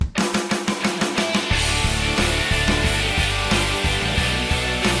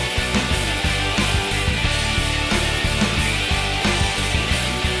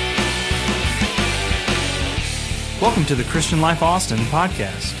Welcome to the Christian Life Austin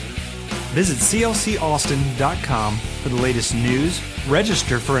podcast. Visit clcaustin.com for the latest news,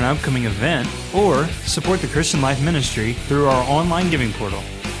 register for an upcoming event, or support the Christian Life Ministry through our online giving portal.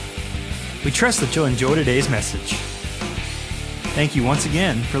 We trust that you'll enjoy today's message. Thank you once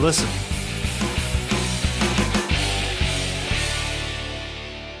again for listening.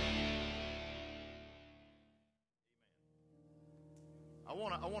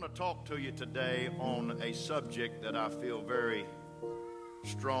 I want to talk to you today on a subject that I feel very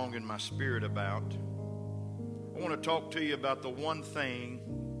strong in my spirit about. I want to talk to you about the one thing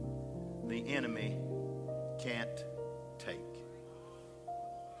the enemy can't take.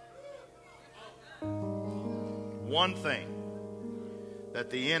 One thing that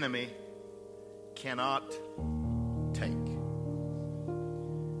the enemy cannot take.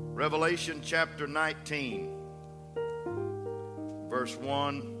 Revelation chapter 19. Verse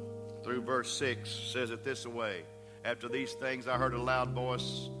 1 through verse 6 says it this way. After these things I heard a loud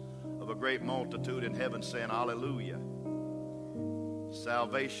voice of a great multitude in heaven saying, Hallelujah.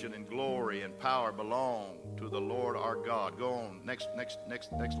 Salvation and glory and power belong to the Lord our God. Go on. Next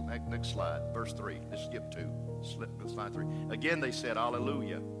slide. Verse 3. Let's skip 2. Slide 3. Again they said,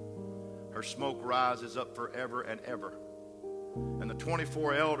 Hallelujah. Her smoke rises up forever and ever. And the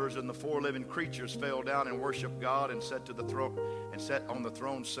 24 elders and the 4 living creatures fell down and worshiped God and sat on the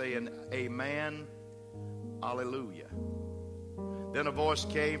throne saying, Amen, Hallelujah. Then a voice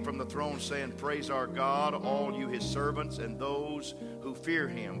came from the throne saying, Praise our God, all you his servants and those who fear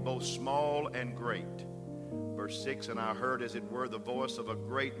him, both small and great. Verse 6, and I heard as it were the voice of a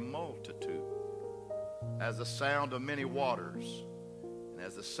great multitude, as the sound of many waters, and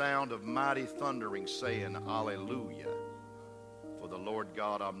as the sound of mighty thundering, saying, Hallelujah. For the Lord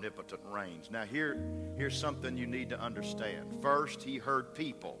God omnipotent reigns. Now here's something you need to understand. First, he heard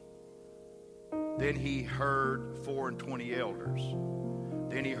people. Then he heard 24 elders.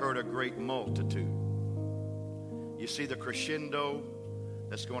 Then he heard a great multitude. You see the crescendo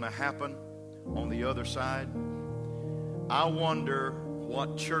that's going to happen on the other side? I wonder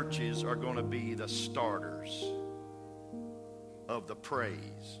what churches are going to be the starters of the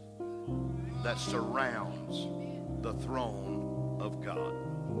praise that surrounds the throne of God.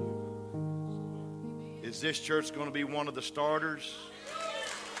 Is this church going to be one of the starters?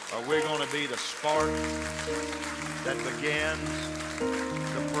 Are we going to be the spark that begins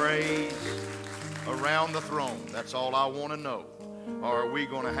the praise around the throne? That's all I want to know. Or are we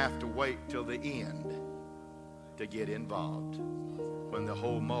going to have to wait till the end to get involved when the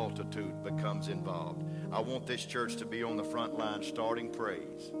whole multitude becomes involved? I want this church to be on the front line starting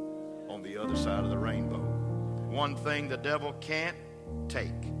praise on the other side of the rainbow. One thing the devil can't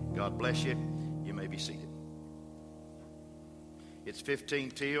take. God bless you. You may be seated. It's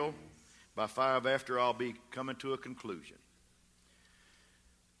 15 till. By 5 after, I'll be coming to a conclusion.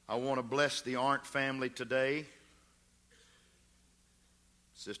 I want to bless the Arndt family today.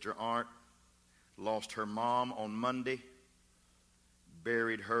 Sister Arndt lost her mom on Monday,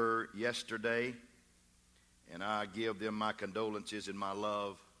 buried her yesterday, and I give them my condolences and my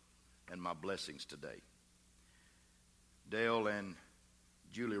love and my blessings today. Dale and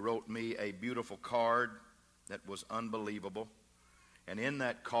Julie wrote me a beautiful card that was unbelievable. And in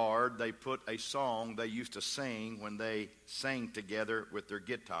that card, they put a song they used to sing when they sang together with their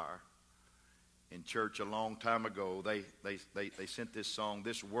guitar in church a long time ago. They sent this song,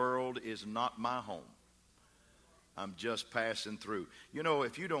 This World Is Not My Home. I'm just passing through. You know,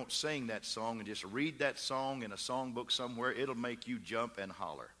 if you don't sing that song and just read that song in a songbook somewhere, it'll make you jump and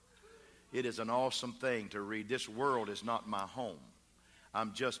holler. It is an awesome thing to read. This world is not my home.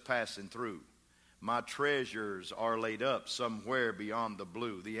 I'm just passing through. My treasures are laid up somewhere beyond the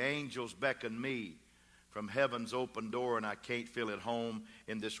blue. The angels beckon me from heaven's open door, and I can't feel at home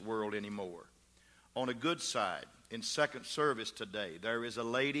in this world anymore. On a good side, in second service today, there is a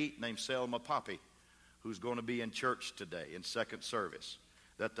lady named Selma Poppy who's going to be in church today in second service.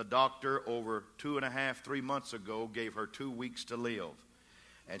 That the doctor over 2.5-3 months ago gave her 2 weeks to live.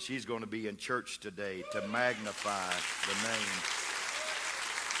 And she's going to be in church today to magnify the name.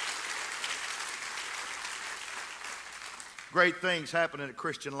 Great things happening at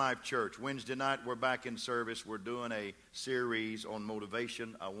Christian Life Church. Wednesday night, we're back in service. We're doing a series on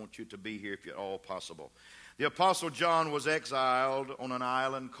motivation. I want you to be here if at all possible. The Apostle John was exiled on an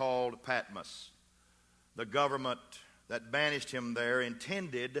island called Patmos. The government that banished him there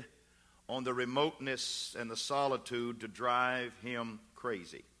intended on the remoteness and the solitude to drive him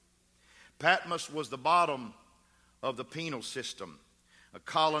crazy. Patmos was the bottom of the penal system. A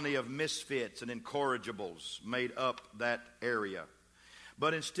colony of misfits and incorrigibles made up that area.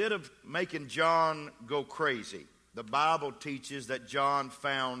 But instead of making John go crazy, the Bible teaches that John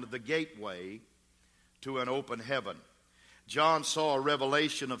found the gateway to an open heaven. John saw a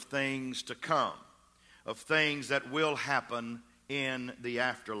revelation of things to come, of things that will happen in the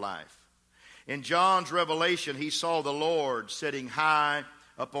afterlife. In John's revelation, he saw the Lord sitting high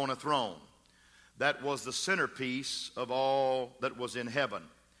upon a throne. That was the centerpiece of all that was in heaven.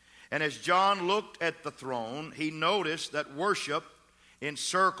 And as John looked at the throne, he noticed that worship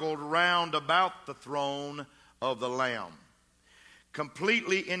encircled round about the throne of the Lamb.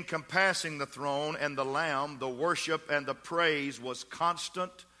 Completely encompassing the throne and the Lamb, the worship and the praise was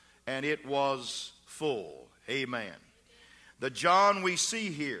constant and it was full. Amen. The John we see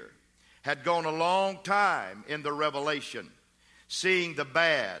here had gone a long time in the revelation, seeing the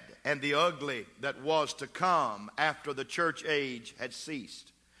bad and the ugly that was to come after the church age had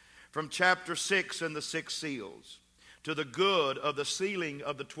ceased. From chapter 6 and the 6 seals, to the good of the sealing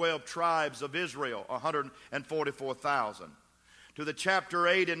of the 12 tribes of Israel, 144,000. To the chapter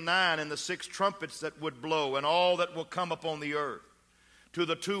 8 and 9 and the 6 trumpets that would blow and all that will come upon the earth. To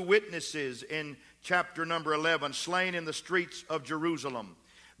the 2 witnesses in chapter number 11, slain in the streets of Jerusalem,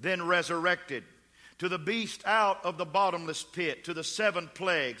 then resurrected. To the beast out of the bottomless pit, to the 7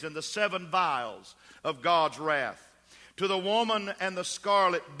 plagues and the 7 vials of God's wrath. To the woman and the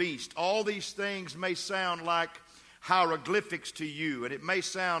scarlet beast. All these things may sound like hieroglyphics to you, and it may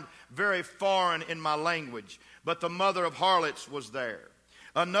sound very foreign in my language, but the mother of harlots was there.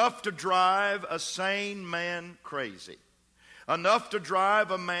 Enough to drive a sane man crazy. Enough to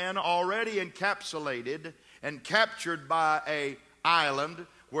drive a man already encapsulated and captured by an island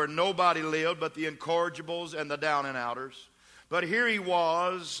where nobody lived but the incorrigibles and the down and outers. But here he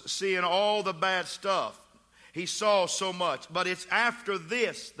was seeing all the bad stuff. He saw so much. But it's after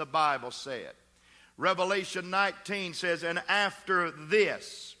this, the Bible said. Revelation 19 says, and after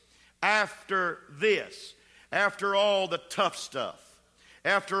this, after all the tough stuff,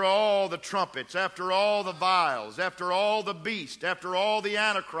 after all the trumpets, after all the vials, after all the beast, after all the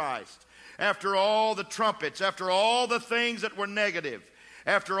Antichrist, after all the trumpets, after all the things that were negative,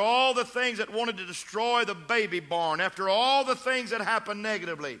 after all the things that wanted to destroy the baby born, after all the things that happened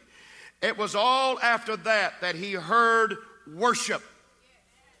negatively, it was all after that he heard worship.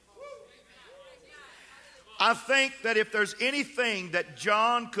 I think that if there's anything that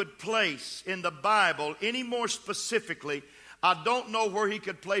John could place in the Bible any more specifically, I don't know where he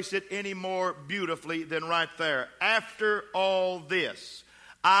could place it any more beautifully than right there. After all this,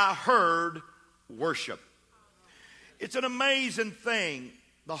 I heard worship. It's an amazing thing,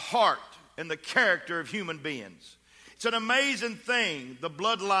 the heart and the character of human beings. It's an amazing thing, the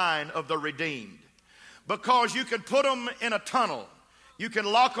bloodline of the redeemed. Because you can put them in a tunnel. You can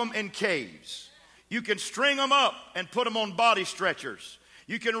lock them in caves. You can string them up and put them on body stretchers.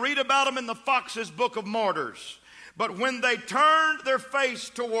 You can read about them in the Fox's Book of Martyrs. But when they turned their face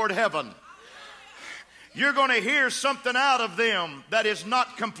toward heaven, you're going to hear something out of them that is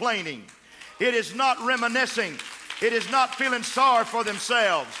not complaining. It is not reminiscing. It is not feeling sorry for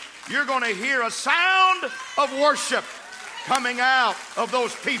themselves. You're going to hear a sound of worship coming out of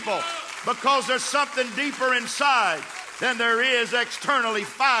those people because there's something deeper inside than there is externally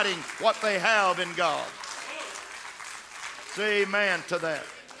fighting what they have in God. Say amen to that.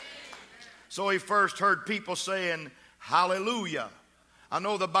 So he first heard people saying, hallelujah. I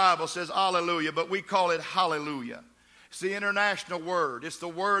know the Bible says hallelujah, but we call it hallelujah. It's the international word. It's the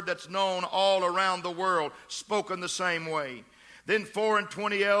word that's known all around the world, spoken the same way. Then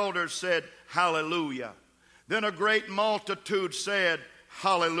 24 elders said, hallelujah. Then a great multitude said,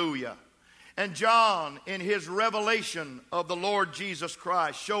 hallelujah. And John, in his revelation of the Lord Jesus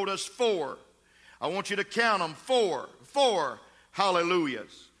Christ, showed us 4. I want you to count them. 4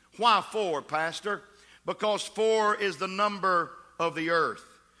 hallelujahs. Why 4, Pastor? Because 4 is the number of the earth.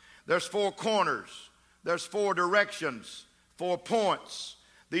 There's 4 corners. There's 4 directions, 4 points.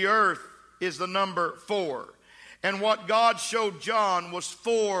 The earth is the number 4. And what God showed John was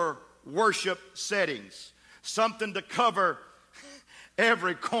 4 worship settings. Something to cover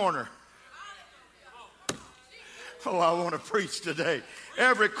every corner. Oh, I want to preach today.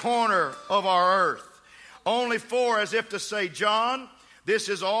 Every corner of our earth. Only 4 as if to say, John, this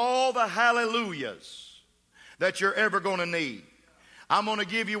is all the hallelujahs that you're ever going to need. I'm going to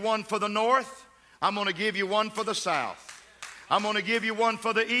give you one for the north. I'm going to give you one for the south. I'm going to give you one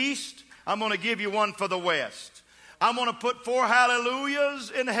for the east. I'm going to give you one for the west. I'm going to put 4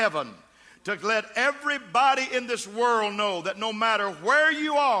 hallelujahs in heaven to let everybody in this world know that no matter where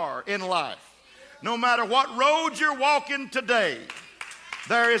you are in life, no matter what road you're walking today,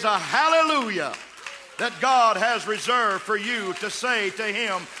 there is a hallelujah that God has reserved for you to say to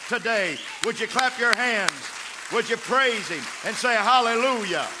Him today. Would you clap your hands Would you praise him and say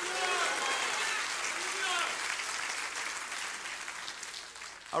hallelujah?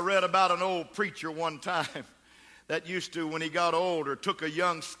 I read about an old preacher one time that used to, when he got older, took a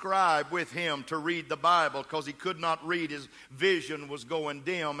young scribe with him to read the Bible because he could not read. His vision was going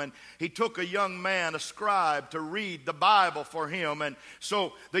dim. And he took a young man, a scribe, to read the Bible for him. And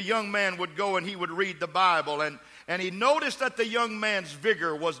so the young man would go and he would read the Bible. And he noticed that the young man's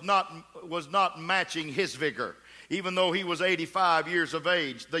vigor was not matching his vigor. Even though he was 85 years of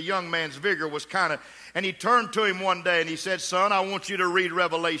age, the young man's vigor was kind of... And he turned to him one day and he said, son, I want you to read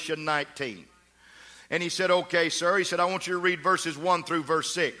Revelation 19. And he said, okay, sir. He said, I want you to read verses 1 through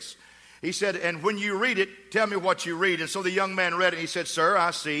verse 6. He said, and when you read it, tell me what you read. And so the young man read it and he said, sir,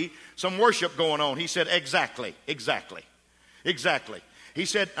 I see some worship going on. He said, exactly. He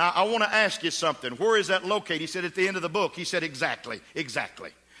said, I want to ask you something. Where is that located? He said, at the end of the book. He said, exactly.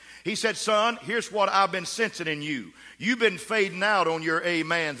 He said, son, here's what I've been sensing in you. You've been fading out on your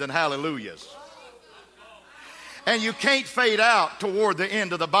amens and hallelujahs. And you can't fade out toward the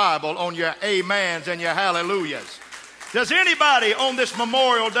end of the Bible on your amens and your hallelujahs. Does anybody on this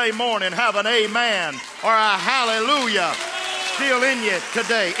Memorial Day morning have an amen or a hallelujah still in you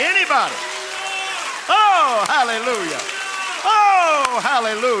today? Anybody? Oh, hallelujah. Oh,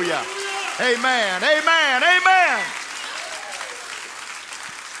 hallelujah. Amen, amen, amen.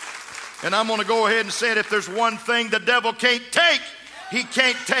 And I'm going to go ahead and say it. If there's one thing the devil can't take, he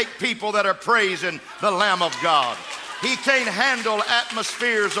can't take people that are praising the Lamb of God. He can't handle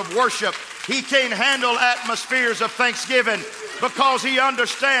atmospheres of worship. He can't handle atmospheres of thanksgiving because he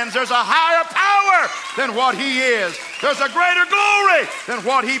understands there's a higher power than what he is. There's a greater glory than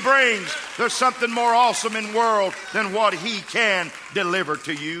what he brings. There's something more awesome in the world than what he can deliver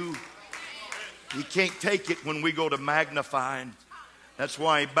to you. He can't take it when we go to magnifying. That's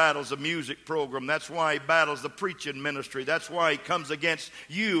why he battles the music program. That's why he battles the preaching ministry. That's why he comes against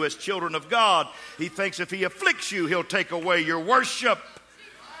you as children of God. He thinks if he afflicts you, he'll take away your worship.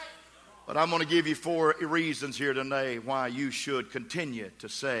 But I'm going to give you 4 reasons here today why you should continue to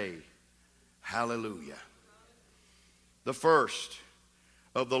say hallelujah. The first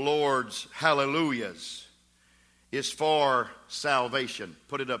of the Lord's hallelujahs is for salvation.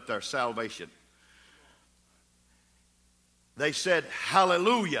 Put it up there, salvation. They said,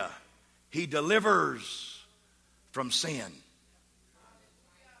 hallelujah, he delivers from sin.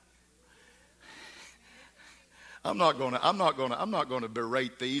 I'm not going to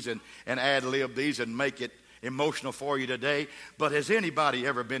berate these and ad-lib these and make it emotional for you today. But has anybody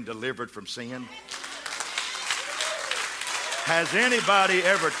ever been delivered from sin? Has anybody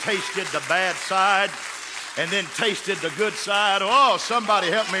ever tasted the bad side and then tasted the good side? Oh, somebody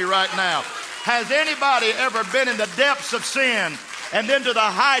help me right now. Has anybody ever been in the depths of sin and then to the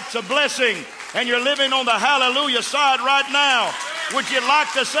heights of blessing, and you're living on the hallelujah side right now? Would you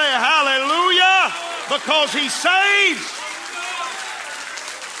like to say hallelujah? Because he saves.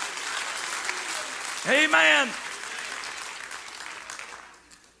 Amen.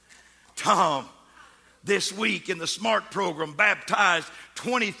 Tom, this week in the SMART program, baptized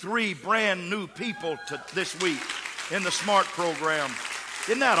 23 brand new people this week in the SMART program.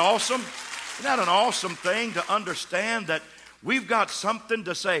 Isn't that awesome? Isn't that an awesome thing to understand that we've got something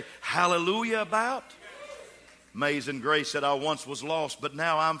to say hallelujah about? Amazing Grace said, I once was lost, but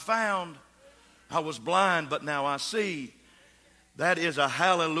now I'm found. I was blind, but now I see. That is a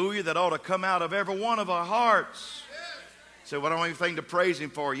hallelujah that ought to come out of every one of our hearts. Say, well, I don't have anything to praise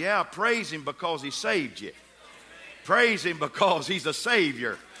him for. Yeah, praise him because he saved you. Praise him because he's a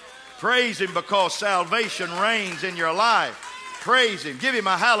Savior. Praise him because salvation reigns in your life. Praise him. Give him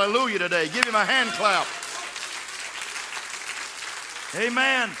a hallelujah today. Give him a hand clap.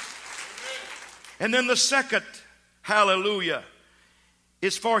 Amen. And then the second hallelujah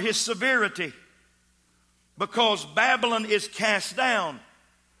is for his severity, because Babylon is cast down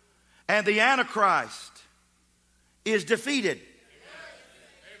and the Antichrist is defeated.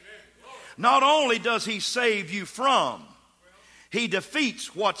 Not only does he save you from, he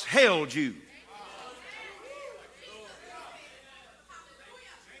defeats what's held you.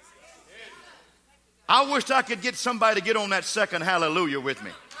 I wish I could get somebody to get on that second hallelujah with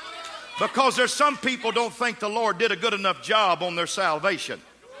me. Because there's some people don't think the Lord did a good enough job on their salvation.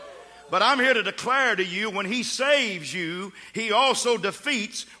 But I'm here to declare to you, when he saves you, he also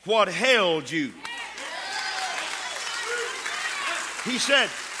defeats what held you. He said,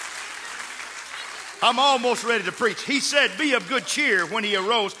 I'm almost ready to preach. He said, be of good cheer when he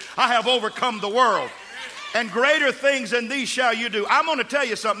arose. I have overcome the world. And greater things than these shall you do. I'm going to tell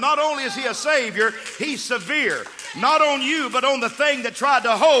you something. Not only is he a Savior, he's severe. Not on you, but on the thing that tried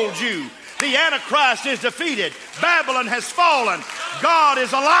to hold you, The Antichrist is defeated. Babylon has fallen. God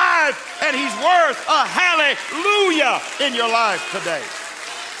is alive, and He's worth a hallelujah in your life today.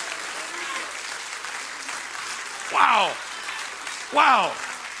 Wow. Wow.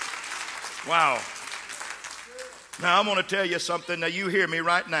 Wow. Now, I'm going to tell you something. Now, you hear me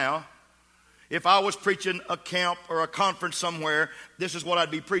right now. If I was preaching a camp or a conference somewhere, this is what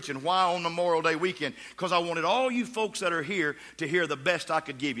I'd be preaching. Why on Memorial Day weekend? Because I wanted all you folks that are here to hear the best I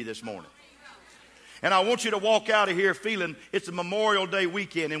could give you this morning. And I want you to walk out of here feeling it's a Memorial Day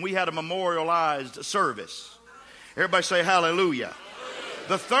weekend and we had a memorialized service. Everybody say hallelujah.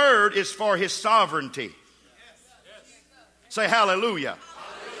 The third is for His sovereignty. Say hallelujah.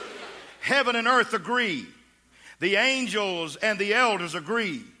 Heaven and earth agree. The angels and the elders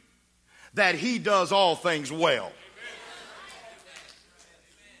agree that He does all things well.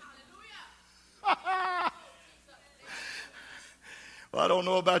 Well, I don't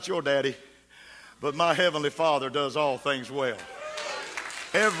know about your daddy, but my Heavenly Father does all things well.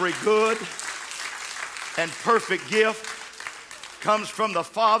 Every good and perfect gift comes from the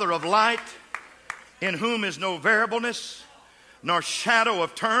Father of light, in whom is no variableness nor shadow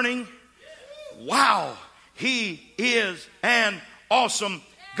of turning. Wow, He is an awesome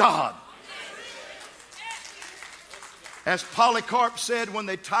God. As Polycarp said when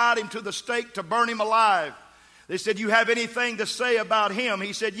they tied him to the stake to burn him alive, they said, "You have anything to say about Him?"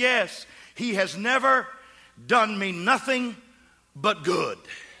 He said, "Yes, He has never done me nothing but good."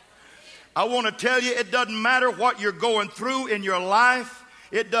 I want to tell you, it doesn't matter what you're going through in your life.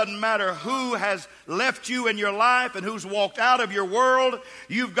 It doesn't matter who has left you in your life and who's walked out of your world.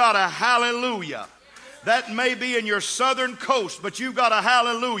 You've got a hallelujah. That may be in your southern coast, but you've got a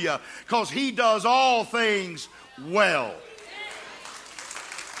hallelujah because He does all things well.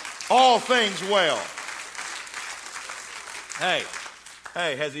 All things well. Hey,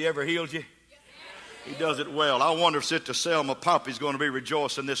 has He ever healed you? He does it well. I wonder if Sister Selma Poppy's going to be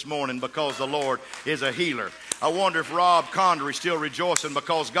rejoicing this morning because the Lord is a healer. I wonder if Rob Condry's still rejoicing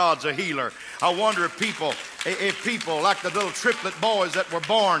because God's a healer. I wonder if people like the little triplet boys that were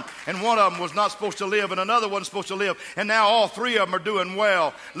born, and one of them was not supposed to live and another wasn't supposed to live, and now all three of them are doing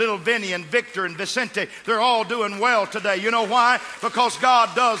well. Little Vinny and Victor and Vicente, they're all doing well today. You know why? Because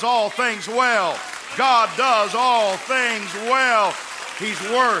God does all things well. God does all things well. He's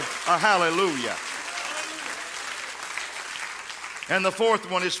worth a hallelujah. And the fourth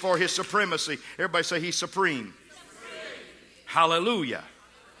one is for His supremacy. Everybody say He's supreme. Hallelujah.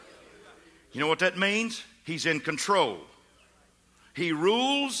 You know what that means? He's in control. He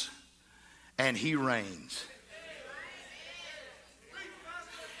rules and He reigns.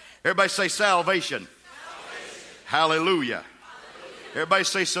 Everybody say salvation. Hallelujah. Everybody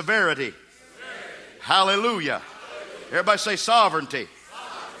say severity. Hallelujah. Everybody say sovereignty.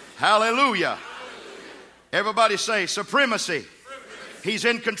 Hallelujah. Everybody say supremacy. He's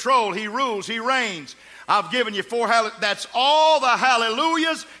in control. He rules. He reigns. I've given you four hallelujahs. That's all the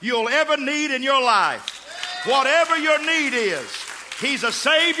hallelujahs you'll ever need in your life. Whatever your need is. He's a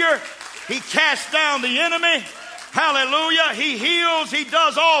Savior. He casts down the enemy. Hallelujah. He heals. He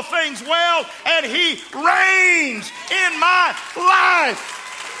does all things well. And He reigns in my life.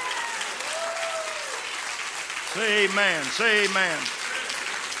 Say amen. Say amen.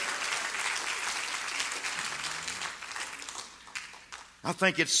 I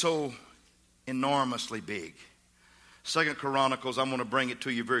think it's so enormously big. 2 Chronicles, I'm going to bring it to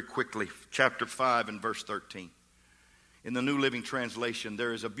you very quickly. Chapter 5 and verse 13. In the New Living Translation,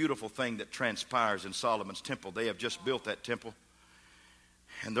 there is a beautiful thing that transpires in Solomon's temple. They have just built that temple,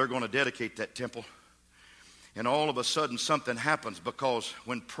 and they're going to dedicate that temple. And all of a sudden something happens, because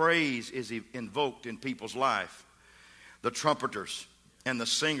when praise is invoked in people's life, the trumpeters and the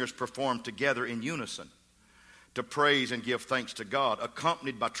singers perform together in unison to praise and give thanks to God,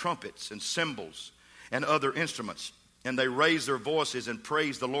 accompanied by trumpets and cymbals and other instruments. And they raise their voices and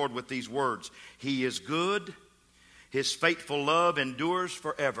praise the Lord with these words: He is good, His faithful love endures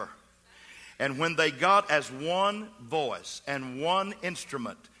forever. And when they got as one voice and one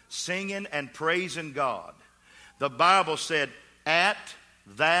instrument singing and praising God, the Bible said, at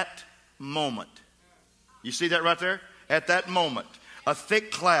that moment, you see that right there? At that moment, a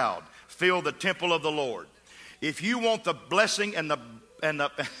thick cloud filled the temple of the Lord. If you want the blessing and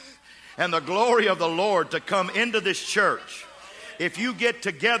the glory of the Lord to come into this church, if you get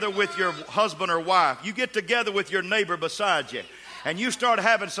together with your husband or wife, you get together with your neighbor beside you, and you start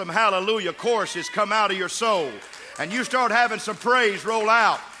having some hallelujah choruses come out of your soul, and you start having some praise roll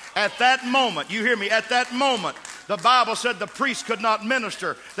out, at that moment, you hear me, at that moment, The Bible said the priests could not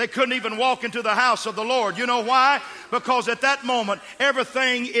minister. They couldn't even walk into the house of the Lord. You know why? Because at that moment,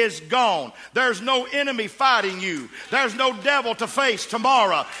 everything is gone. There's no enemy fighting you. There's no devil to face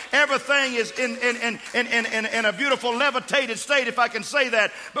tomorrow. Everything is in a beautiful levitated state, if I can say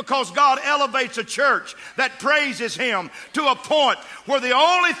that, because God elevates a church that praises Him to a point where the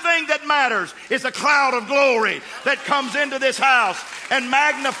only thing that matters is a cloud of glory that comes into this house and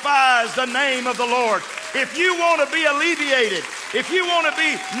magnifies the name of the Lord. If you want to be alleviated, if you want to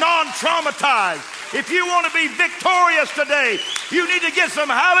be non-traumatized, if you want to be victorious today, you need to get some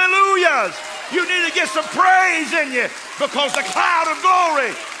hallelujahs. You need to get some praise in you, because the cloud of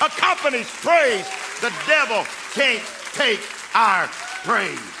glory accompanies praise. The devil can't take our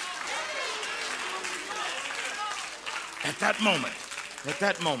praise. At that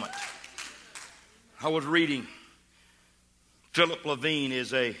moment, I was reading. Philip Levine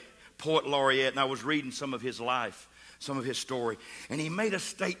is a poet laureate, and I was reading some of his life, some of his story, and he made a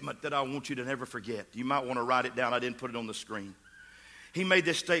statement that I want you to never forget. You might want to write it down. I didn't put it on the screen. He made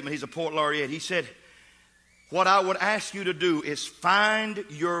this statement. He's a poet laureate. He said, what I would ask you to do is find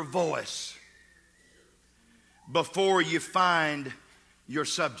your voice before you find your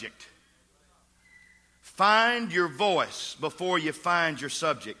subject. Find your voice before you find your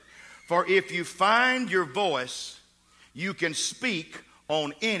subject. For if you find your voice, you can speak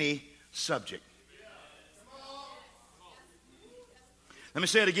on any subject. Let me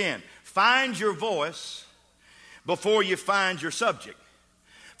say it again. Find your voice before you find your subject.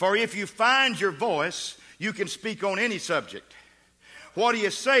 For if you find your voice, you can speak on any subject. What he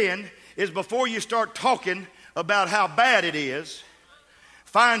is saying is, before you start talking about how bad it is,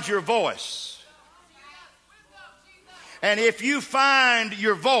 find your voice. And if you find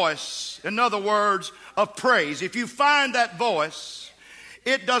your voice, in other words, of praise, if you find that voice,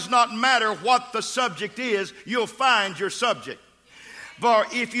 it does not matter what the subject is, you'll find your subject. For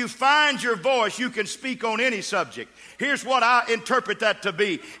if you find your voice, you can speak on any subject. Here's what I interpret that to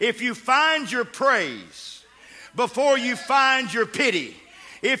be. If you find your praise before you find your pity,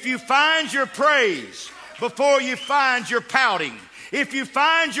 if you find your praise before you find your pouting, if you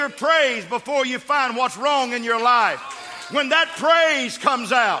find your praise before you find what's wrong in your life, when that praise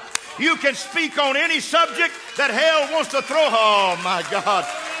comes out, you can speak on any subject that hell wants to throw. Oh, my God.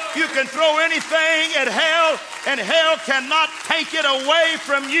 You can throw anything at hell, and hell cannot take it away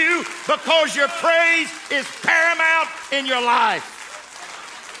from you, because your praise is paramount in your life.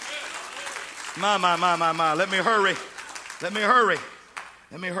 My. Let me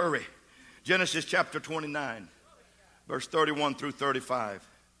hurry. Genesis chapter 29, verse 31 through 35.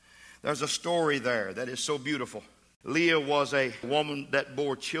 There's a story there that is so beautiful. Leah was a woman that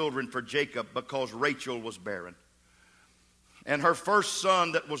bore children for Jacob because Rachel was barren. And her first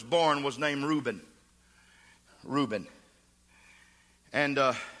son that was born was named Reuben. And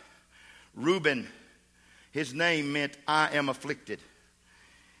Reuben, his name meant I am afflicted.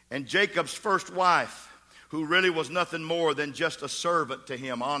 And Jacob's first wife, who really was nothing more than just a servant to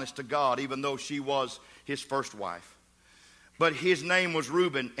him, honest to God, even though she was his first wife. But his name was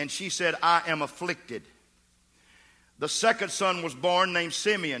Reuben, and she said, I am afflicted. The second son was born named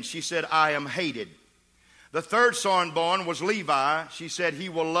Simeon. She said, I am hated. The third son born was Levi. She said, he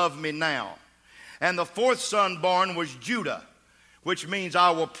will love me now. And the fourth son born was Judah, which means I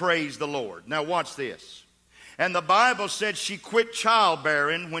will praise the Lord. Now watch this. And the Bible said she quit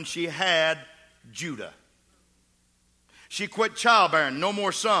childbearing when she had Judah. She quit childbearing, no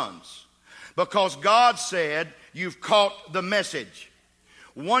more sons. Because God said, you've caught the message.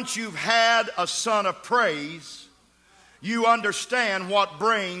 Once you've had a son of praise, you understand what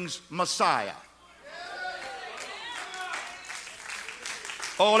brings Messiah.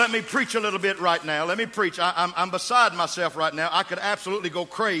 Oh, let me preach a little bit right now. Let me preach. I'm beside myself right now. I could absolutely go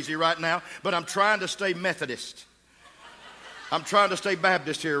crazy right now, but I'm trying to stay Methodist. I'm trying to stay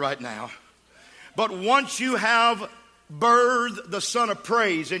Baptist here right now. But once you have birthed the Son of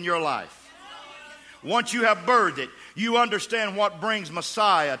Praise in your life, once you have birthed it, you understand what brings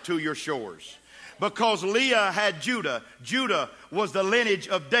Messiah to your shores. Because Leah had Judah. Judah was the lineage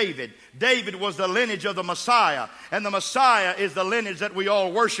of David. David was the lineage of the Messiah. And the Messiah is the lineage that we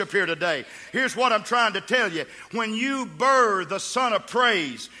all worship here today. Here's what I'm trying to tell you. When you birth the Son of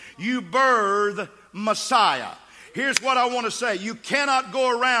Praise, you birth Messiah. Here's what I want to say. You cannot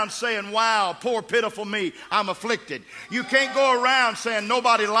go around saying, wow, poor pitiful me, I'm afflicted. You can't go around saying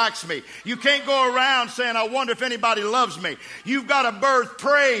nobody likes me. You can't go around saying, I wonder if anybody loves me. You've got to birth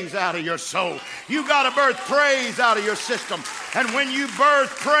praise out of your soul. You've got to birth praise out of your system. And when you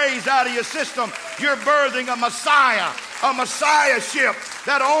birth praise out of your system, you're birthing a Messiah, a Messiahship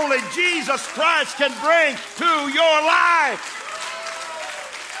that only Jesus Christ can bring to your life.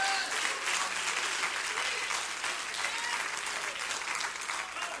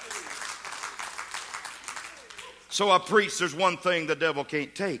 So I preach, there's one thing the devil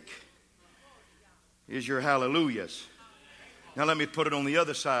can't take, is your hallelujahs. Now let me put it on the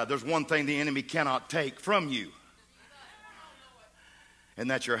other side. There's one thing the enemy cannot take from you,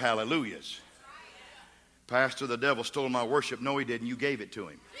 and that's your hallelujahs. Pastor, the devil stole my worship. No, he didn't. You gave it to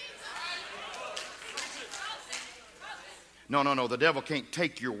him. No. The devil can't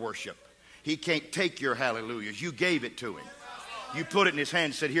take your worship. He can't take your hallelujahs. You gave it to him. You put it in his hand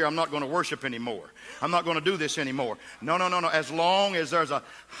and said, here, I'm not going to worship anymore. I'm not going to do this anymore. No. As long as there's a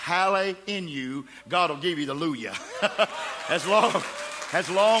halle in you, God will give you the hallelujah. As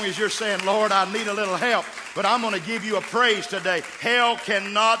long as you're saying, Lord, I need a little help, but I'm going to give you a praise today. Hell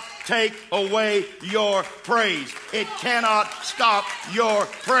cannot take away your praise. It cannot stop your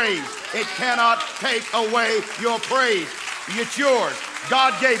praise. It cannot take away your praise. It's yours.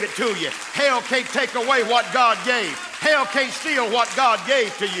 God gave it to you. Hell can't take away what God gave. Hell can't steal what God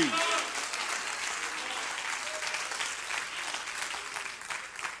gave to you.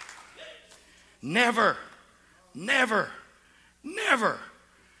 Never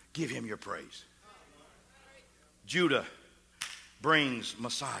give him your praise. Judah brings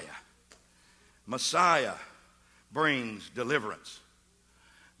Messiah. Messiah brings deliverance.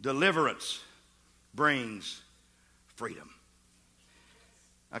 Deliverance brings freedom.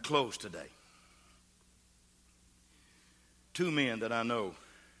 I close today. Two men that I know.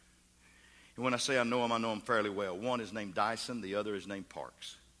 And when I say I know them fairly well. One is named Dyson, the other is named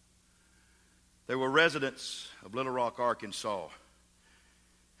Parks. They were residents of Little Rock, Arkansas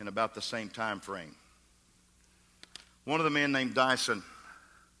in about the same time frame. One of the men named Dyson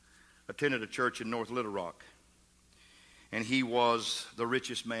attended a church in North Little Rock, and he was the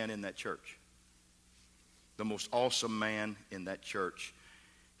richest man in that church. The most awesome man in that church.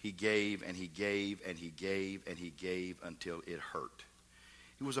 He gave and he gave and he gave and he gave until it hurt.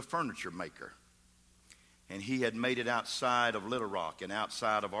 He was a furniture maker. And he had made it outside of Little Rock and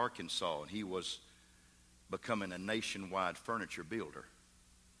outside of Arkansas. And he was becoming a nationwide furniture builder.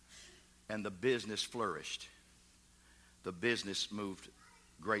 And the business flourished. The business moved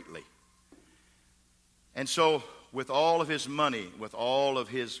greatly. And so with all of his money, with all of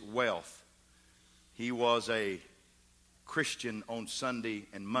his wealth, he was a Christian on Sunday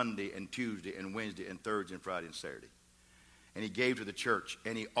and Monday and Tuesday and Wednesday and Thursday and Friday and Saturday. And he gave to the church,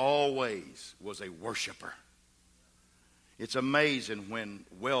 and he always was a worshiper. It's amazing when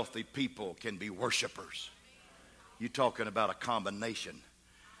wealthy people can be worshipers. You're talking about a combination.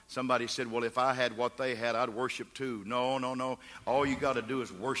 Somebody said, well, if I had what they had, I'd worship too. No. All you got to do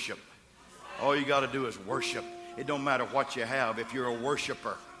is worship. All you got to do is worship. It don't matter what you have. If you're a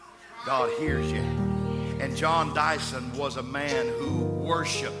worshiper, God hears you. And John Dyson was a man who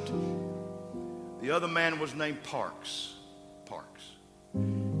worshiped. The other man was named Parks.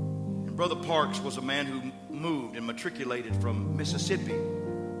 And Brother Parks was a man who moved and matriculated from Mississippi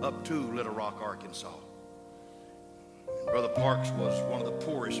up to Little Rock, Arkansas. And Brother Parks was one of the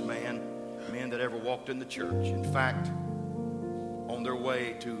poorest men that ever walked in the church. In fact, on their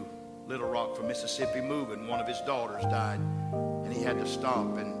way to Little Rock from Mississippi moving, one of his daughters died. And he had to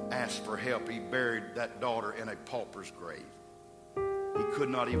stop and ask for help. He buried that daughter in a pauper's grave. He could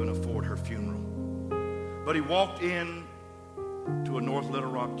not even afford her funeral. But he walked in to a North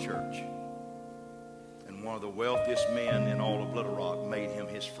Little Rock church. And one of the wealthiest men in all of Little Rock made him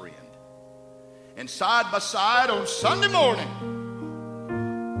his friend. And side by side on Sunday morning,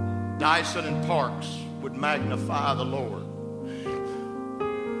 Dyson and Parks would magnify the Lord.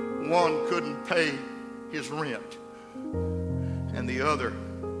 One couldn't pay his rent, and the other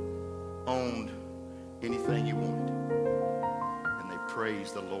owned anything he wanted. And they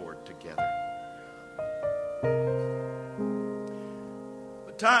praised the Lord together.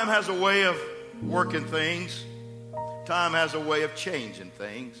 But time has a way of working things. Time has a way of changing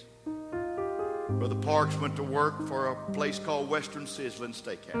things. Brother Parks went to work for a place called Western Sizzling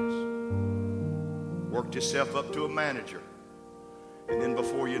Steakhouse. Worked himself up to a manager. And then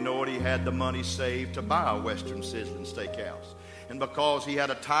before you know it, he had the money saved to buy a Western Sizzling Steakhouse. And because he had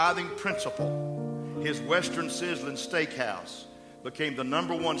a tithing principle, his Western Sizzling Steakhouse became the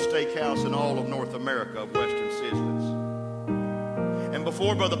 #1 steakhouse in all of North America of Western Sizzling. Sizzlins. And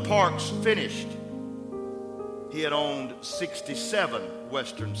before Brother Parks finished, he had owned 67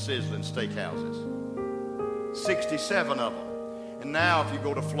 Western Sizzlin steakhouses. 67 of them. And now if you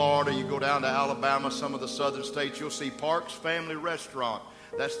go to Florida, you go down to Alabama, some of the southern states, you'll see Parks Family Restaurant.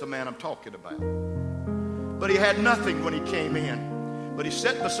 That's the man I'm talking about. But he had nothing when he came in. But he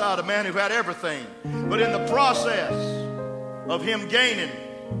sat beside a man who had everything. But in the process of him gaining,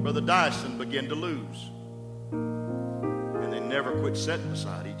 Brother Dyson began to lose. And they never quit sitting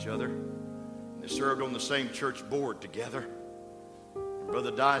beside each other. And they served on the same church board together. And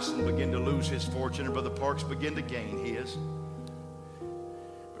Brother Dyson began to lose his fortune, and Brother Parks began to gain his.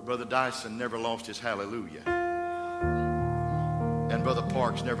 But Brother Dyson never lost his hallelujah. And Brother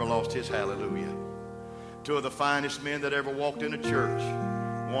Parks never lost his hallelujah. Two of the finest men that ever walked in a church.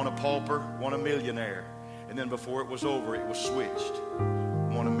 One a pauper, one a millionaire. And then before it was over, it was switched.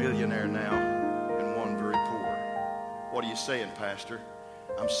 One a millionaire now, and one very poor. What are you saying, Pastor?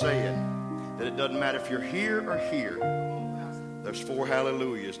 I'm saying that it doesn't matter if you're here or here. There's 4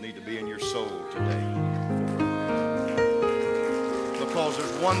 hallelujahs need to be in your soul today. Because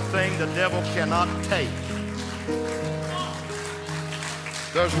there's one thing the devil cannot take.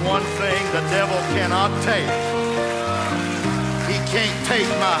 There's one thing the devil cannot take. He can't take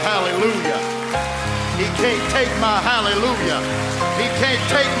my hallelujah. He can't take my hallelujah. He can't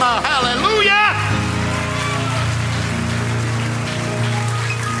take my hallelujah.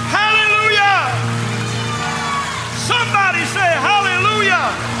 Hallelujah. Somebody say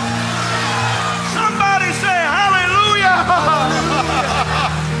hallelujah. Somebody say hallelujah.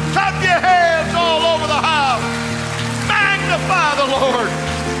 Clap your hands all over the house. Magnify the Lord.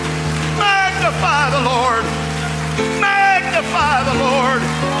 Magnify the Lord. Magnify the Lord.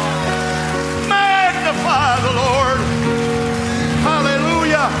 Magnify the Lord.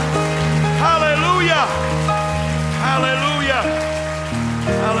 Hallelujah. Hallelujah. Hallelujah.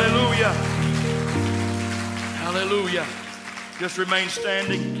 Hallelujah. Hallelujah. Just remain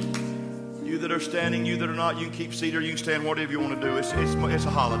standing. You that are standing, you that are not, you can keep seated or you can stand, whatever you want to do. It's a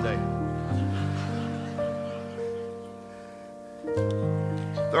holiday.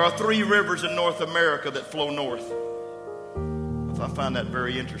 There are 3 rivers in North America that flow north. I find that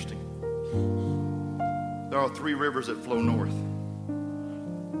very interesting. There are 3 rivers that flow north.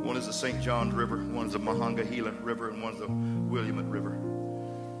 One is the St. Johns River, one is the Monongahela River, and one is the Willamette River.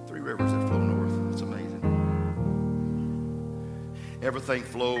 3 rivers that flow north. It's amazing. Everything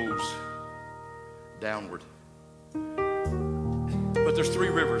flows downward. But there's 3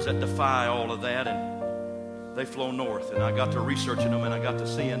 rivers that defy all of that, and they flow north. And I got to researching them, and I got to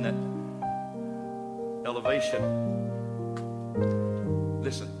seeing that elevation.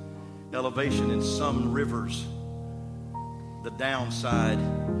 Listen, elevation in some rivers, the downside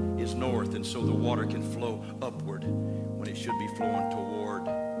is north, and so the water can flow upward when it should be flowing toward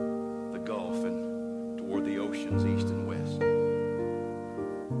the Gulf and toward the oceans, east and west.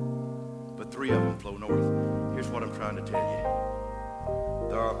 But 3 of them flow north. Here's what I'm trying to tell you.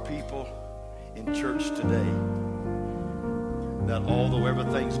 There are people in church today that although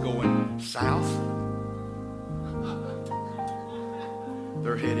everything's going south,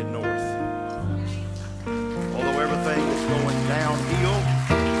 they're headed north. Although everything is going downhill,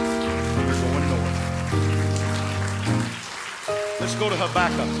 they're going north. Let's go to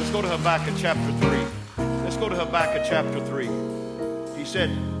Habakkuk. Let's go to Habakkuk chapter 3. Let's go to Habakkuk chapter 3. He said,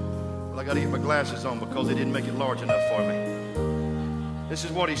 well, I got to get my glasses on because they didn't make it large enough for me. This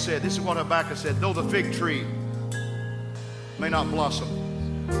is what he said. This is what Habakkuk said. Though the fig tree may not blossom,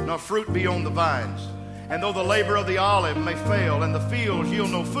 nor fruit be on the vines, and though the labor of the olive may fail, and the fields yield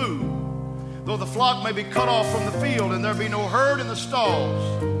no food, though the flock may be cut off from the field, and there be no herd in the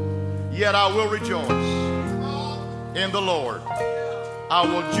stalls, yet I will rejoice in the Lord. I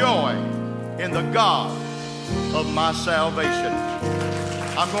will joy in the God of my salvation.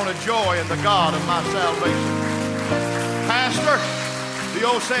 I'm going to joy in the God of my salvation. Pastor, the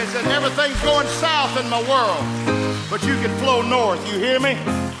old saying said, everything's going south in my world, but you can flow north. You hear me?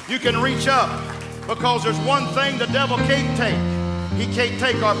 You can reach up, because there's one thing the devil can't take. He can't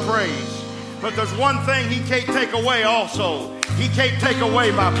take our praise. But there's one thing he can't take away also. He can't take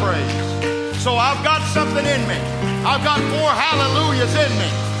away my praise. So I've got something in me. I've got 4 hallelujahs in me.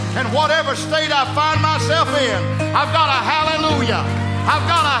 And whatever state I find myself in, I've got a hallelujah. I've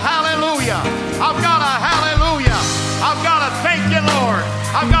got a hallelujah. I've got a hallelujah. I've got a thank you, Lord.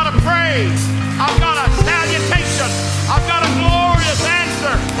 I've got a praise. I've got a salutation. I've got a glorious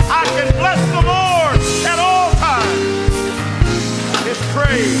answer. I can bless the Lord at all times. His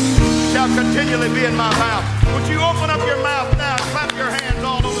praise shall continually be in my mouth. Would you open up your mouth now and clap your hands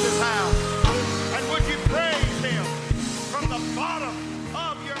all over this house? And would you praise Him?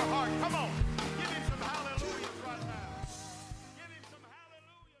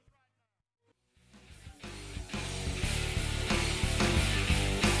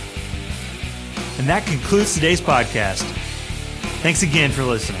 And that concludes today's podcast. Thanks again for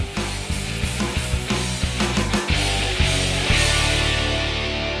listening.